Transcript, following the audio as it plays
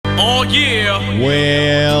Oh, yeah.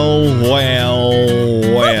 Well.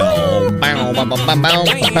 Bow, bow, bow, bow,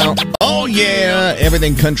 bow. Oh, yeah.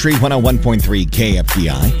 Everything Country 101.3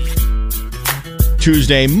 KFDI.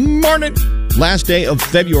 Tuesday morning. Last day of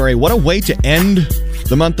February. What a way to end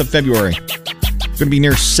the month of February. It's going to be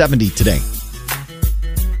near 70 today.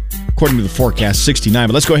 According to the forecast, 69.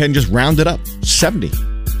 But let's go ahead and just round it up. 70.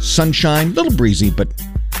 Sunshine. A little breezy, but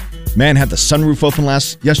man, had the sunroof open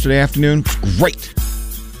yesterday afternoon. It was great.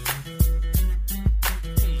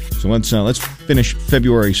 So let's finish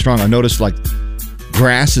February strong. I noticed like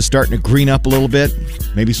grass is starting to green up a little bit.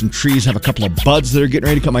 Maybe some trees have a couple of buds that are getting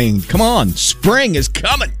ready to come in. Come on, spring is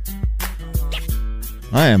coming.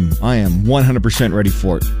 I am 100% ready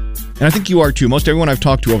for it. And I think you are too. Most everyone I've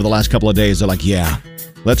talked to over the last couple of days, they're like, yeah,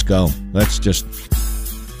 let's go. Let's just...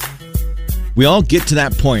 We all get to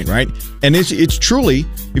that point, right? And it's truly,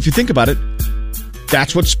 if you think about it,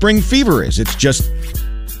 that's what spring fever is. It's just,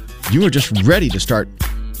 you are just ready to start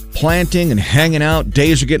planting and hanging out.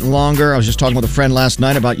 Days are getting longer. I was just talking with a friend last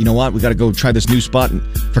night about, you know what, we got to go try this new spot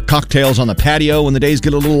for cocktails on the patio when the days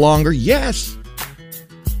get a little longer. Yes!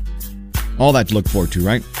 All that to look forward to,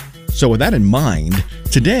 right? So with that in mind,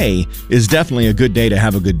 today is definitely a good day to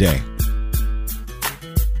have a good day.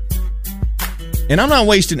 And I'm not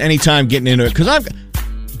wasting any time getting into it, because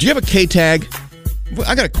do you have a K-Tag?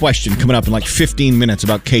 I got a question coming up in like 15 minutes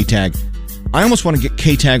about K-Tag. I almost want to get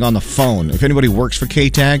K-Tag on the phone. If anybody works for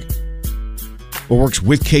K-Tag or works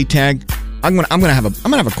with K-Tag, I'm gonna have a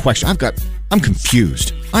question. I'm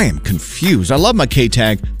confused. I am confused. I love my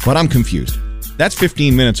K-Tag, but I'm confused. That's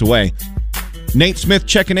 15 minutes away. Nate Smith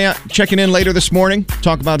checking in later this morning.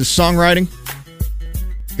 Talk about his songwriting.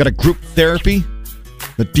 Got a group therapy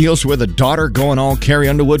that deals with a daughter going all Carrie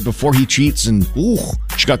Underwood before he cheats, and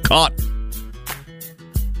she got caught.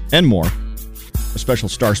 And more. A special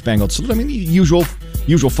Star-Spangled Salute. I mean, the usual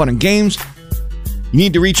fun and games. You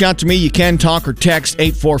need to reach out to me. You can talk or text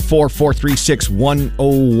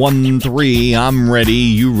 844-436-1013. I'm ready.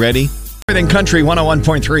 You ready? Everything Country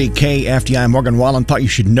 101.3 KFDI. Morgan Wallen thought you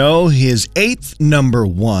should know his 8th number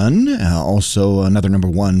one. Also another number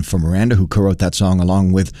one for Miranda, who co-wrote that song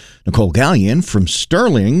along with Nicole Gallion from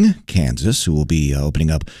Sterling, Kansas, who will be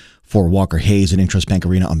opening up for Walker Hayes at Intrust Bank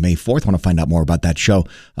Arena on May 4th. Want to find out more about that show?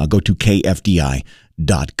 Go to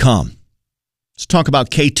KFDI.com. Let's talk about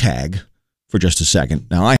K-Tag for just a second.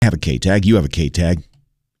 Now, I have a K-Tag. You have a K-Tag.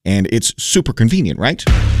 And it's super convenient, right?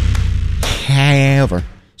 However,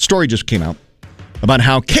 story just came out about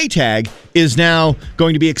how K-Tag is now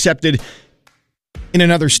going to be accepted in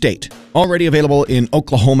another state. Already available in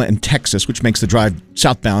Oklahoma and Texas, which makes the drive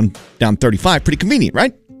southbound down 35 pretty convenient,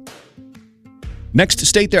 right? Next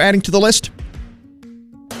state they're adding to the list?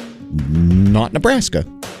 Not Nebraska.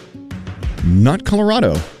 Not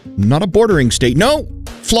Colorado. Not a bordering state. No,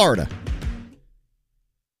 Florida.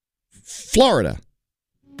 Florida.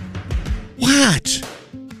 What?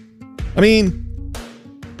 I mean,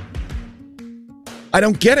 I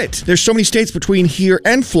don't get it. There's so many states between here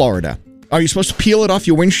and Florida. Are you supposed to peel it off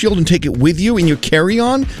your windshield and take it with you in your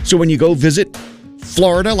carry-on? So when you go visit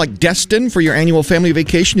Florida, like Destin, for your annual family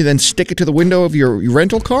vacation, you then stick it to the window of your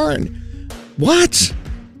rental car? And what?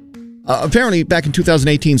 Apparently, back in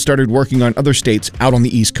 2018, started working on other states out on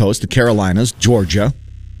the East Coast, the Carolinas, Georgia,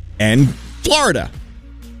 and Florida.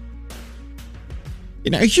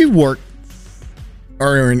 You know, if you work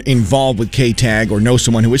or are involved with K-Tag or know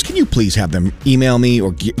someone who is, can you please have them email me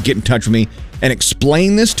or get in touch with me and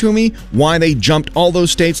explain this to me, why they jumped all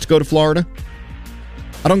those states to go to Florida?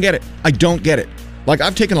 I don't get it. I don't get it. Like,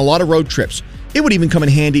 I've taken a lot of road trips. It would even come in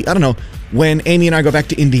handy, I don't know, when Amy and I go back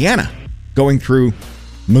to Indiana, going through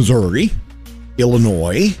Missouri,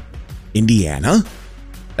 Illinois, Indiana.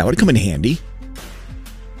 That would come in handy.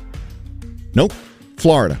 Nope.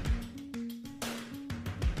 Florida.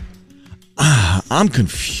 I'm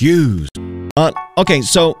confused. Okay,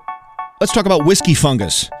 so let's talk about Whiskey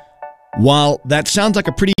Fungus. While that sounds like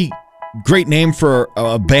a pretty great name for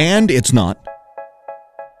a band, it's not.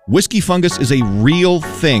 Whiskey Fungus is a real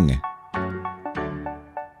thing.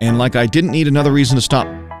 And like, I didn't need another reason to stop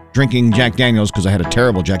drinking Jack Daniels because I had a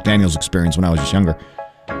terrible Jack Daniels experience when I was just younger.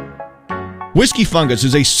 Whiskey Fungus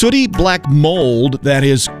is a sooty black mold that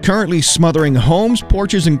is currently smothering homes,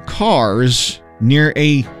 porches, and cars near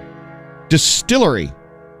a distillery.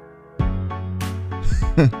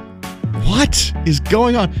 What is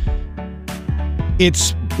going on?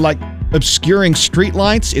 It's like obscuring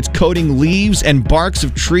streetlights, it's coating leaves and barks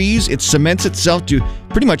of trees, it cements itself to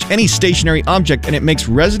pretty much any stationary object, and it makes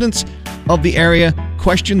residents of the area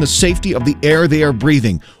question the safety of the air they are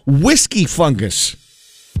breathing. Whiskey fungus.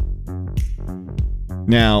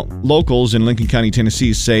 Now, locals in Lincoln County,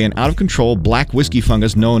 Tennessee say an out-of-control black whiskey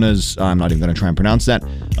fungus known as, I'm not even going to try and pronounce that,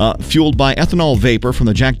 fueled by ethanol vapor from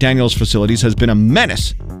the Jack Daniels facilities has been a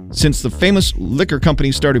menace since the famous liquor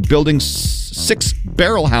company started building 6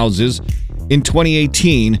 barrel houses in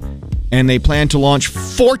 2018, and they plan to launch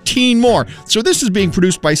 14 more. So this is being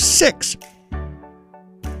produced by 6.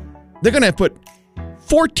 They're going to put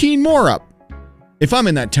 14 more up. If I'm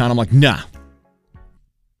in that town, I'm like, nah.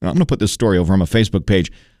 I'm going to put this story over on my Facebook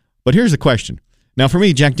page. But here's the question. Now, for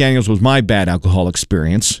me, Jack Daniels was my bad alcohol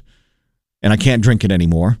experience, and I can't drink it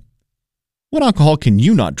anymore. What alcohol can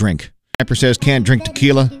you not drink? Piper says, can't drink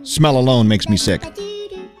tequila. Smell alone makes me sick.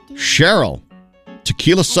 Cheryl,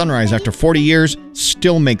 tequila sunrise after 40 years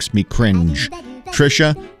still makes me cringe.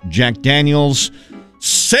 Trisha, Jack Daniels,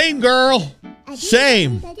 same girl.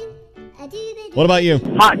 Same. What about you?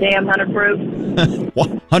 Hot damn, 100 proof.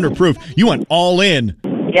 100 proof. You went all in.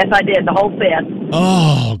 Yes, I did. The whole fifth.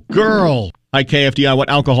 Oh, girl. Hi, KFDI. What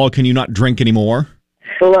alcohol can you not drink anymore?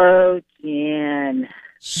 Slow gin.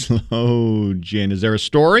 Slow gin. Is there a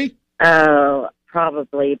story? Oh,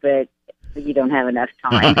 probably, but you don't have enough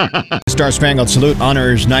time. Star Spangled Salute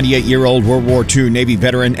honors 98-year-old World War II Navy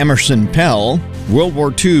veteran Emerson Pell. World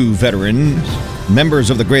War II veterans, members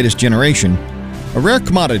of the greatest generation, a rare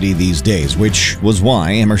commodity these days, which was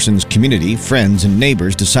why Emerson's community, friends, and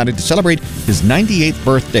neighbors decided to celebrate his 98th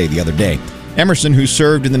birthday the other day. Emerson, who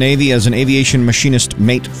served in the Navy as an aviation machinist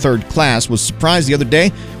mate 3rd class, was surprised the other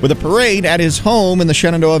day with a parade at his home in the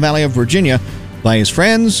Shenandoah Valley of Virginia by his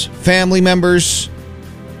friends, family members,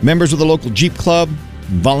 members of the local Jeep Club,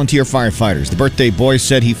 and volunteer firefighters. The birthday boy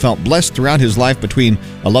said he felt blessed throughout his life between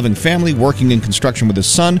a loving family, working in construction with his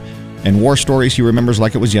son, and war stories he remembers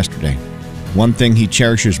like it was yesterday. One thing he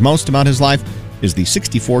cherishes most about his life is the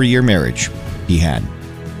 64-year marriage he had.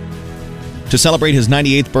 To celebrate his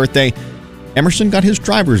 98th birthday, Emerson got his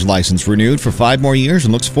driver's license renewed for 5 more years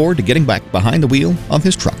and looks forward to getting back behind the wheel of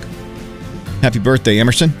his truck. Happy birthday,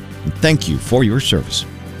 Emerson, and thank you for your service.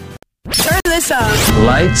 Turn this up.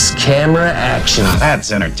 Lights, camera, action. Now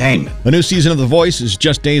that's entertainment. A new season of The Voice is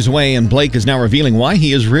just days away, and Blake is now revealing why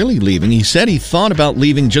he is really leaving. He said he thought about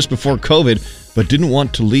leaving just before COVID, but didn't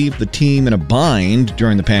want to leave the team in a bind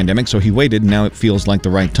during the pandemic, so he waited, and now it feels like the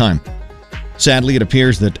right time. Sadly, it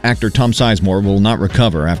appears that actor Tom Sizemore will not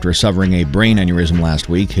recover after suffering a brain aneurysm last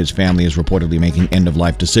week. His family is reportedly making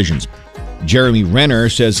end-of-life decisions. Jeremy Renner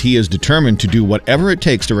says he is determined to do whatever it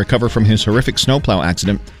takes to recover from his horrific snowplow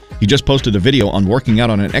accident. He just posted a video on working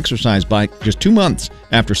out on an exercise bike just 2 months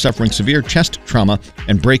after suffering severe chest trauma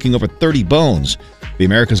and breaking over 30 bones. The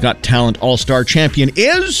America's Got Talent All-Star champion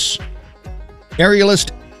is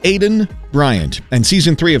aerialist Aidan Bryant. And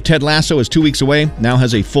Season 3 of Ted Lasso is 2 weeks away. Now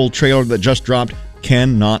has a full trailer that just dropped.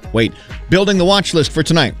 Cannot wait. Building the watch list for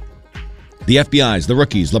tonight. The FBI's The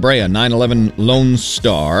Rookies, La Brea, 9/11 Lone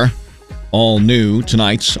Star. All new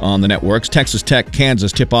tonight on the networks. Texas Tech,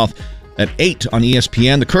 Kansas tip-off at 8 on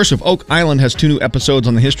ESPN. The Curse of Oak Island has 2 new episodes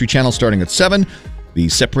on the History Channel starting at 7. The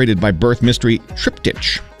Separated by Birth mystery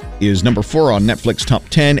Triptych is number 4 on Netflix Top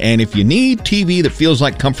 10. And if you need TV that feels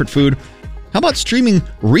like comfort food, how about streaming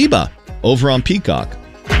Reba over on Peacock?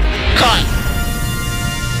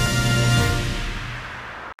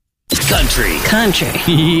 Country.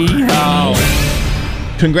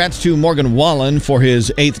 Congrats to Morgan Wallen for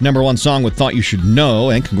his 8th number 1 song with Thought You Should Know,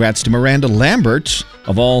 and congrats to Miranda Lambert.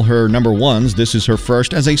 Of all her number 1s, this is her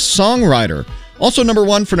first as a songwriter. Also number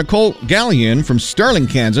 1 for Nicole Gallion from Sterling,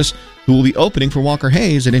 Kansas, who will be opening for Walker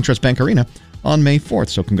Hayes at Intrust Bank Arena on May 4th.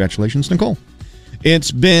 So congratulations, Nicole.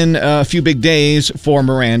 It's been a few big days for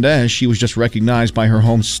Miranda, as she was just recognized by her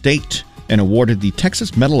home state and awarded the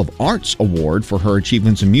Texas Medal of Arts Award for her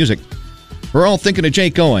achievements in music. We're all thinking of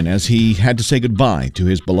Jake Owen as he had to say goodbye to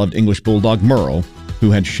his beloved English bulldog Merle,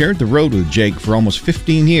 who had shared the road with Jake for almost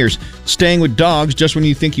 15 years. Staying with dogs just when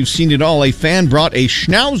you think you've seen it all, a fan brought a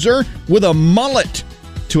schnauzer with a mullet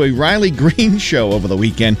to a Riley Green show over the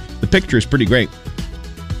weekend. The picture is pretty great.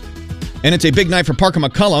 And it's a big night for Parker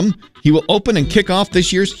McCullum. He will open and kick off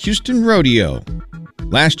this year's Houston Rodeo.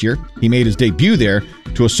 Last year, he made his debut there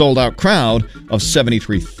to a sold-out crowd of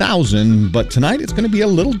 73,000, but tonight it's going to be a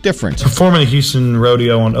little different. Performing at Houston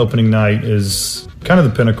Rodeo on opening night is kind of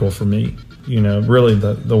the pinnacle for me. You know, really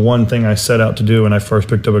the one thing I set out to do when I first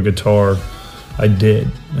picked up a guitar, I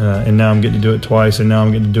did. And now I'm getting to do it twice, and now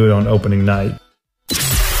I'm getting to do it on opening night.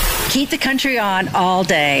 Keep the country on all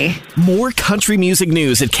day. More country music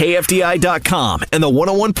news at KFDI.com and the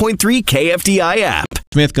 101.3 KFDI app.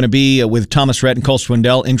 Smith going to be with Thomas Rhett and Cole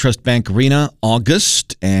Swindell, Intrust Bank Arena,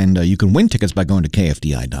 August, and you can win tickets by going to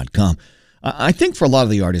KFDI.com. I think for a lot of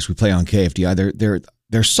the artists we play on KFDI,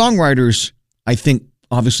 they're songwriters, I think,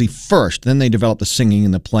 obviously first. Then they develop the singing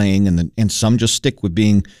and the playing, and some just stick with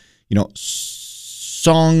being,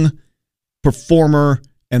 song performer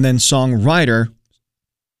and then songwriter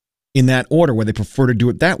in that order, where they prefer to do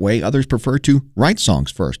it that way. Others prefer to write songs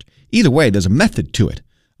first. Either way, there's a method to it.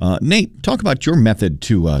 Nate, talk about your method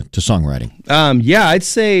to songwriting. Yeah, I'd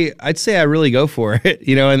say I really go for it,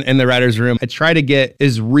 in the writer's room. I try to get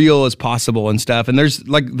as real as possible and stuff. And there's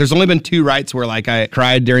only been 2 writes where I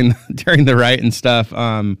cried during the write and stuff.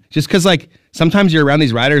 Just because sometimes you're around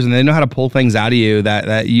these writers and they know how to pull things out of you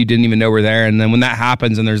that you didn't even know were there. And then when that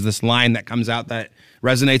happens and there's this line that comes out that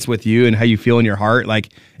resonates with you and how you feel in your heart,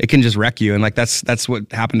 it can just wreck you. And that's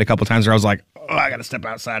what happened a couple times where I was like, oh, I got to step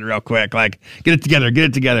outside real quick. Get it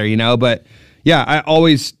together, But yeah, I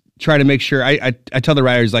always try to make sure I tell the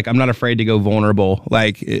writers, I'm not afraid to go vulnerable,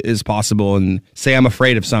 as possible, and say I'm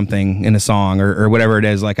afraid of something in a song or whatever it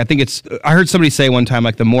is. I think I heard somebody say one time,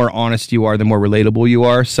 the more honest you are, the more relatable you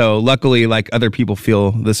are. So luckily, other people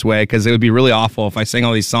feel this way, because it would be really awful if I sang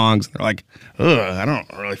all these songs and they're like, ugh, I don't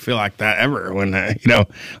really feel like that ever when,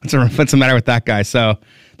 what's the matter with that guy? So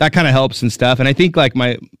that kind of helps and stuff. And I think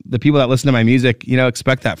the people that listen to my music,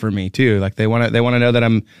 expect that from me too. They want to know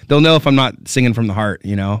that they'll know if I'm not singing from the heart,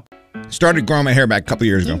 Started growing my hair back a couple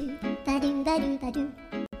years ago.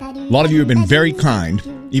 A lot of you have been very kind.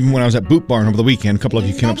 Even when I was at Boot Barn over the weekend, a couple of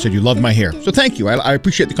you came up and said you loved my hair. So thank you. I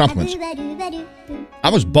appreciate the compliments. I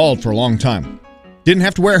was bald for a long time. Didn't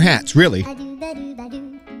have to wear hats, really.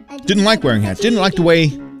 Didn't like wearing hats. Didn't like the way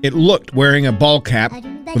it looked wearing a ball cap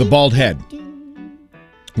with a bald head.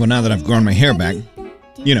 Well, now that I've grown my hair back,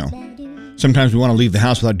 sometimes we want to leave the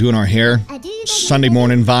house without doing our hair. Sunday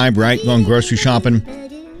morning vibe, right? Going grocery shopping.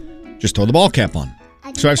 Just throw the ball cap on.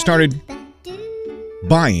 So I've started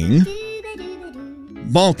buying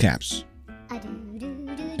ball caps.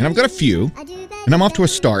 And I've got a few, and I'm off to a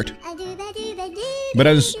start. But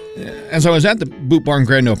as I was at the Boot Barn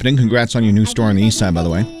grand opening, congrats on your new store on the east side, by the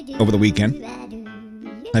way, over the weekend,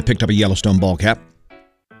 I picked up a Yellowstone ball cap,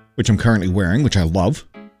 which I'm currently wearing, which I love.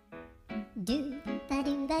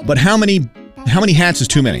 But how many hats is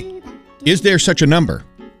too many? Is there such a number?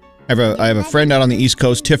 I have a friend out on the East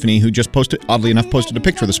Coast, Tiffany, who just posted a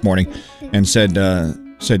picture this morning and said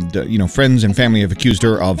friends and family have accused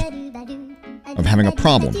her of having a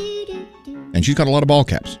problem. And she's got a lot of ball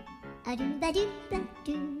caps.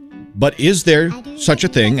 But is there such a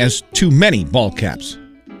thing as too many ball caps?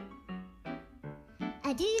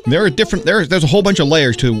 There's a whole bunch of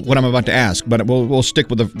layers to what I'm about to ask, but we'll stick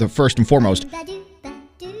with the first and foremost.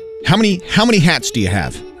 How many hats do you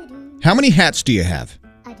have? How many hats do you have?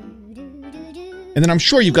 And then I'm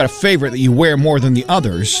sure you've got a favorite that you wear more than the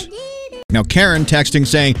others. Now, Karen texting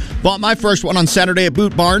saying, bought my first one on Saturday at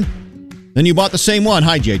Boot Barn. Then you bought the same one.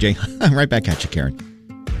 Hi, JJ. Right back at you, Karen.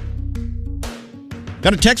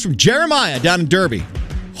 Got a text from Jeremiah down in Derby.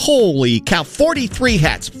 Holy cow, 43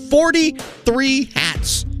 hats. 43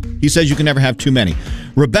 hats. He says you can never have too many.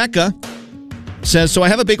 Rebecca says, so I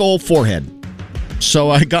have a big old forehead.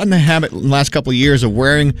 So I got in the habit in the last couple of years of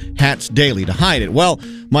wearing hats daily to hide it. Well,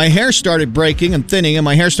 my hair started breaking and thinning, and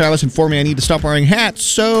my hairstylist informed me I need to stop wearing hats.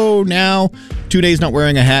 So now, 2 days not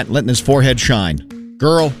wearing a hat, letting his forehead shine.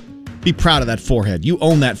 Girl, be proud of that forehead. You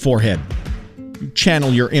own that forehead. You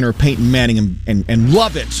channel your inner Peyton Manning and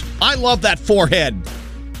love it. I love that forehead.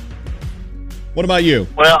 What about you?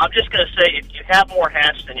 Well, I'm just going to say, if you have more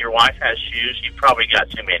hats than your wife has shoes, you've probably got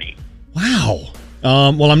too many. Wow.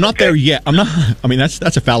 Well, I'm not there yet.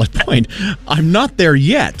 That's a valid point. I'm not there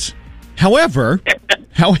yet. However,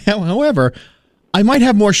 I might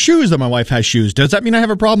have more shoes than my wife has shoes. Does that mean I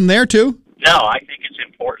have a problem there too? No, I think it's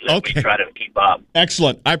important that we try to keep up.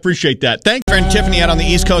 Excellent. I appreciate that. Thank you. Friend Tiffany out on the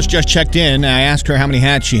East Coast just checked in. I asked her how many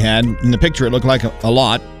hats she had. In the picture, it looked like a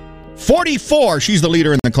lot. 44. She's the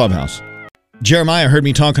leader in the clubhouse. Jeremiah heard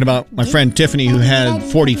me talking about my friend Tiffany, who had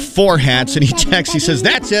 44 hats, and he texts, he says,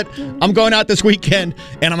 that's it. I'm going out this weekend,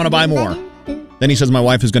 and I'm going to buy more. Then he says, my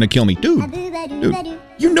wife is going to kill me. Dude,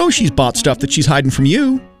 you know she's bought stuff that she's hiding from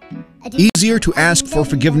you. Easier to ask for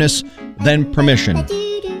forgiveness than permission.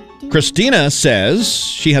 Christina says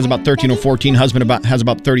she has about 13 or 14. Husband has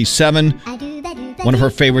about 37. One of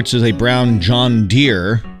her favorites is a brown John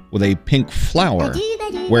Deere with a pink flower.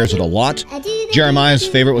 Wears it a lot. Jeremiah's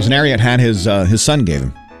favorite was an Ariat hat his son gave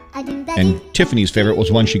him. And Tiffany's favorite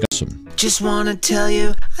was one she got some. Just want to tell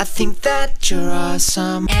you, I think that you're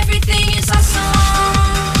awesome. Everything is awesome.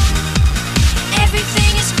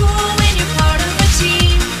 Everything is cool when you're part of a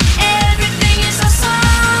team. Everything is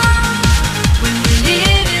awesome when we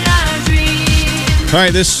live in our dream. All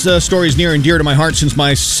right, this story is near and dear to my heart since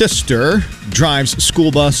my sister drives school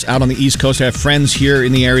bus out on the East Coast. I have friends here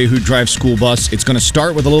in the area who drive school bus. It's going to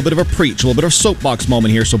start with a little bit of a preach, a little bit of a soapbox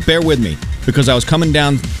moment here, so bear with me. Because I was coming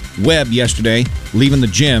down Webb yesterday, leaving the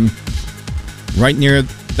gym, right near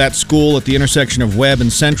that school at the intersection of Webb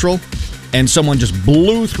and Central, and someone just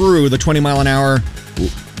blew through the 20-mile-an-hour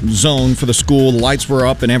zone for the school. The lights were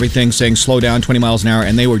up and everything saying slow down 20 miles an hour,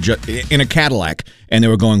 and they were just in a Cadillac, and they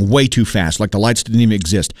were going way too fast, like the lights didn't even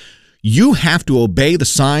exist. You have to obey the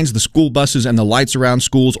signs, the school buses, and the lights around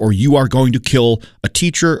schools, or you are going to kill a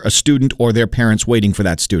teacher, a student, or their parents waiting for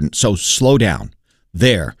that student. So slow down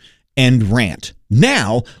there and rant.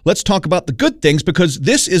 Now, let's talk about the good things, because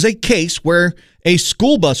this is a case where a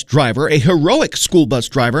school bus driver, a heroic school bus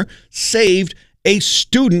driver, saved a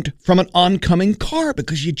student from an oncoming car,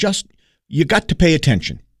 because you got to pay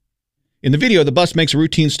attention. In the video, the bus makes a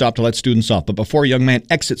routine stop to let students off, but before a young man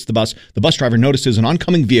exits the bus driver notices an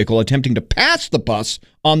oncoming vehicle attempting to pass the bus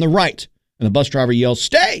on the right, and the bus driver yells,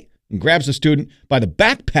 "Stay!" and grabs the student by the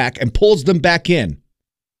backpack and pulls them back in.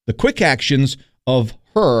 The quick actions of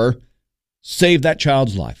her saved that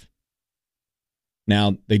child's life.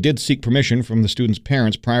 Now, they did seek permission from the student's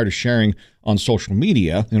parents prior to sharing on social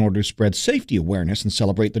media in order to spread safety awareness and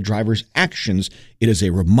celebrate the driver's actions. It is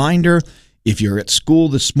a reminder, if you're at school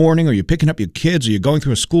this morning, or you're picking up your kids, or you're going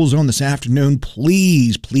through a school zone this afternoon,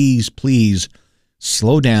 please, please, please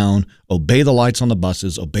slow down, obey the lights on the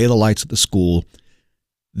buses, obey the lights at the school.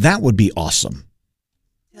 That would be awesome.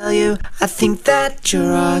 Tell you, I think that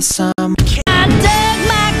you're awesome. I dug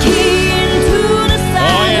my key into the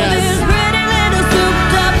side of his pretty little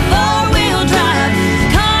souped-up four-wheel drive.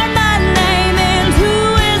 Carved my name into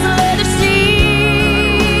his leather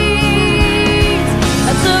seats.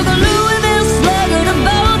 I took a Louisville Slugger to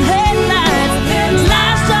both headlights,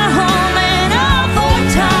 slashed a home and all four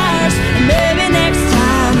tires. And maybe next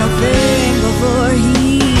time I'll think before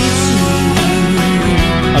he cheats.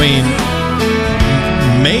 I mean,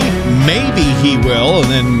 maybe he will,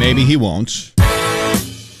 and then maybe he won't.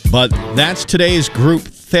 But that's today's group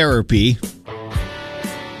therapy.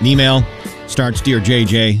 An email starts, "Dear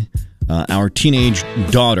JJ, our teenage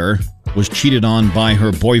daughter was cheated on by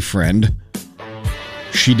her boyfriend.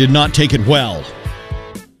 She did not take it well.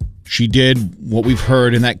 She did what we've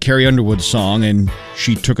heard in that Carrie Underwood song, and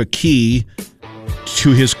she took a key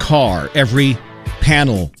to his car, every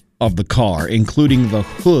panel of the car, including the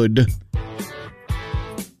hood,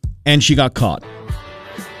 and she got caught."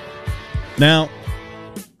 Now,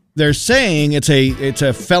 they're saying it's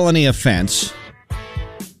a felony offense,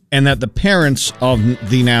 and that the parents of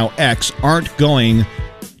the now ex aren't going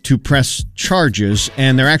to press charges,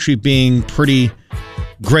 and they're actually being pretty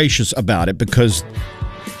gracious about it, because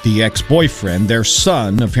the ex-boyfriend, their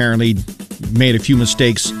son, apparently made a few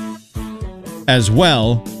mistakes as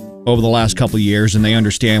well over the last couple of years, and they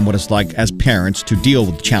understand what it's like as parents to deal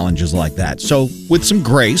with challenges like that. So with some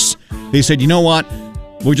grace, they said, you know what?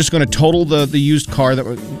 We're just going to total the used car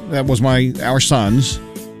that was our son's,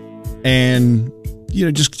 and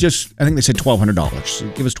just I think they said $1,200.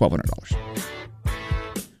 Give us $1,200,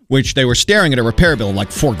 which they were staring at a repair bill of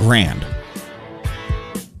like $4,000.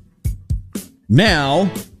 Now,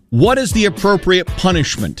 what is the appropriate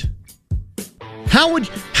punishment? How would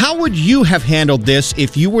you have handled this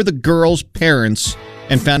if you were the girl's parents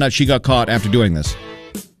and found out she got caught after doing this?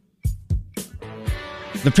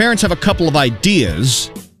 The parents have a couple of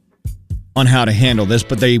ideas on how to handle this,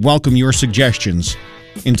 but they welcome your suggestions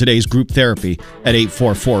in today's group therapy at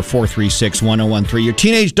 844-436-1013. Your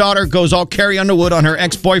teenage daughter goes all Carrie Underwood on her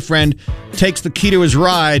ex-boyfriend, takes the key to his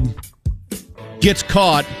ride, gets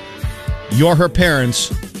caught. You're her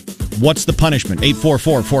parents. What's the punishment?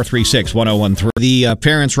 844-436-1013. The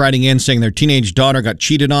parents writing in saying their teenage daughter got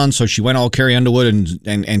cheated on, so she went all Carrie Underwood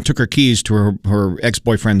and took her keys to her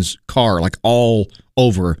ex-boyfriend's car, like all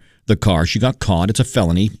over the car. She got caught. It's a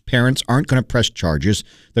felony. Parents aren't going to press charges.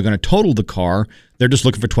 They're going to total the car. They're just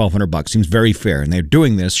looking for $1,200. Seems very fair. And they're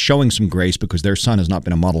doing this, showing some grace, because their son has not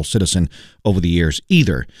been a model citizen over the years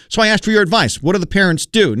either. So I asked for your advice. What do the parents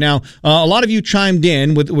do? Now, a lot of you chimed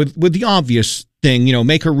in with the obvious thing,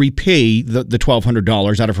 make her repay the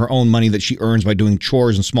 $1,200 out of her own money that she earns by doing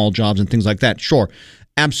chores and small jobs and things like that. Sure,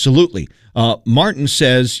 absolutely. Martin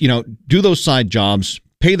says, do those side jobs,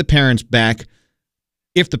 pay the parents back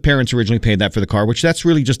if the parents originally paid that for the car, which that's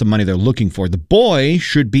really just the money they're looking for. The boy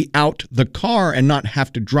should be out the car and not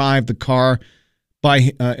have to drive the car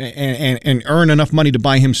and earn enough money to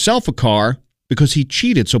buy himself a car because he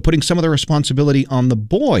cheated. So putting some of the responsibility on the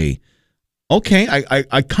boy Okay,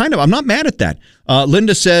 I'm not mad at that.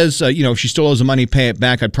 Linda says, if she still owes the money, pay it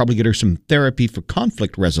back. I'd probably get her some therapy for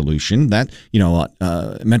conflict resolution. That,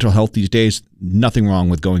 mental health these days, nothing wrong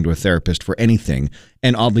with going to a therapist for anything.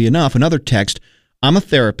 And oddly enough, another text, I'm a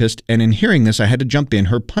therapist, and in hearing this, I had to jump in.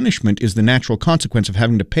 Her punishment is the natural consequence of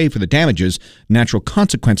having to pay for the damages. Natural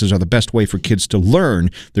consequences are the best way for kids to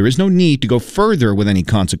learn. There is no need to go further with any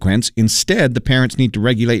consequence. Instead, the parents need to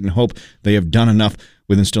regulate and hope they have done enough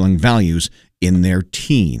with instilling values in their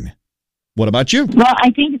teen. What about you? Well,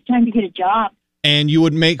 I think it's time to get a job. And you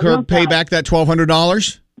would make her pay back that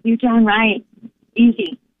 $1,200? You're darn right.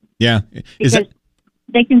 Easy. Yeah. Because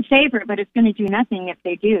they can save her, but it's going to do nothing if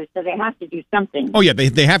they do, so they have to do something. Oh, yeah,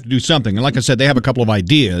 they have to do something. And like I said, they have a couple of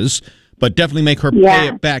ideas, but definitely make her pay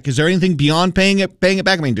it back. Is there anything beyond paying it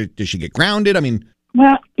back? I mean, does she get grounded? I mean...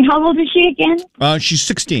 Well, how old is she again? She's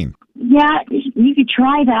 16. Yeah, you could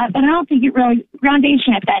try that, but I don't think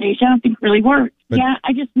groundation at that age, I don't think really works. But,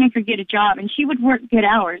 I just make her get a job, and she would work good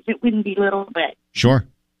hours. It wouldn't be little, but... Sure.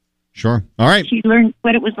 All right. She'd learn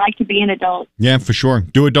what it was like to be an adult. Yeah, for sure.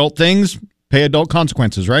 Do adult things, pay adult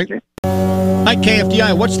consequences, right? Sure. Hi,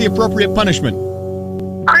 KFDI. What's the appropriate punishment?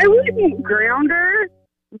 I wouldn't ground her,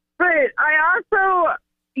 but I also,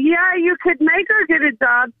 you could make her get a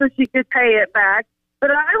job so she could pay it back. But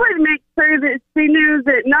I would make sure that she knew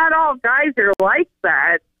that not all guys are like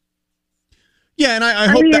that. Yeah, and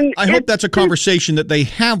I hope that's a conversation that they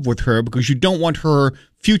have with her, because you don't want her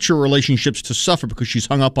future relationships to suffer because she's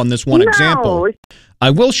hung up on this one example. I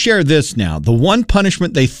will share this now. The one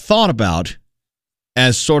punishment they thought about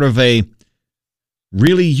as sort of a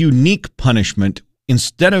really unique punishment,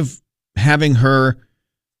 instead of having her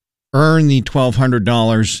earn the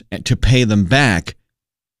 $1,200 to pay them back,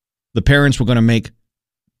 the parents were going to make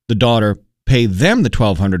the daughter pay them the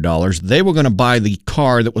 $1,200. They were going to buy the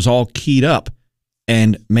car that was all keyed up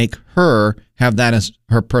and make her have that as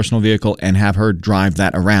her personal vehicle and have her drive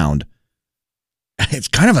that around. It's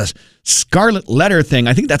kind of a scarlet letter thing.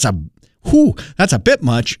 I think that's a bit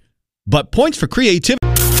much, but points for creativity.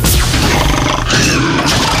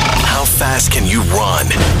 How fast can you run?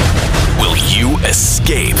 Will you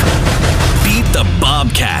escape? Beat the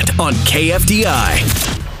Bobcat on KFDI.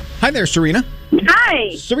 Hi there, Serena.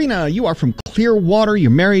 Hi. Serena, you are from Clearwater. You're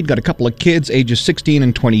married, got a couple of kids, ages 16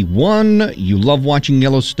 and 21. You love watching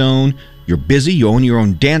Yellowstone. You're busy. You own your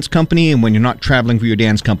own dance company. And when you're not traveling for your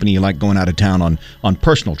dance company, you like going out of town on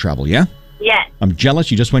personal travel, yeah? Yes. I'm jealous.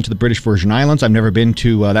 You just went to the British Virgin Islands. I've never been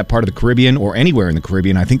to that part of the Caribbean or anywhere in the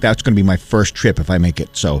Caribbean. I think that's going to be my first trip if I make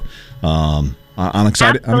it. So I'm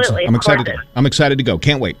excited. Absolutely. I'm excited to go.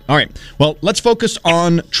 Can't wait. All right. Well, let's focus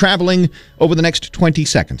on traveling over the next 20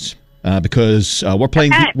 seconds. Because we're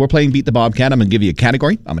playing Beat the Bobcat. I'm going to give you a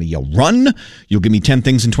category. I'm going to yell run. You'll give me 10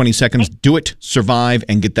 things in 20 seconds. Do it, survive,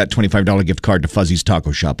 and get that $25 gift card to Fuzzy's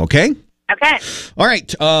Taco Shop, okay? Okay. All right.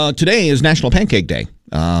 Today is National Pancake Day.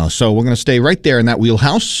 So we're going to stay right there in that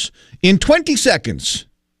wheelhouse. In 20 seconds,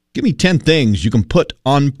 give me 10 things you can put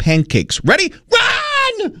on pancakes. Ready?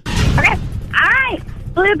 Run! Okay. All right.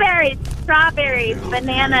 Blueberries, strawberries,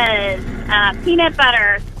 bananas, peanut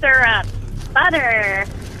butter, syrup, butter,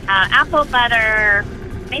 apple butter,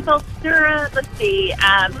 maple syrup,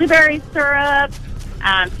 blueberry syrup,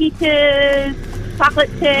 peaches, chocolate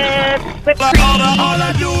chips, whipped cream. All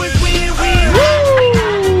I do is win.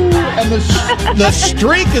 Woo! And the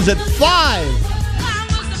streak is at 5.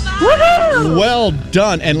 Woohoo! Well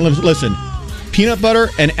done. And listen, peanut butter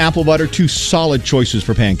and apple butter, 2 solid choices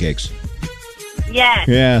for pancakes.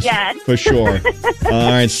 Yes. For sure.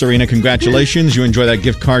 All right, Serena, congratulations. You enjoy that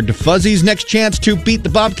gift card to Fuzzy's. Next chance to beat the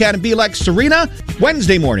Bobcat and be like Serena,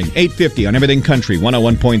 Wednesday morning, 8:50 on Everything Country,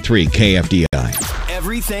 101.3 KFDI.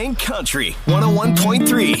 Everything Country,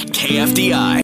 101.3 KFDI.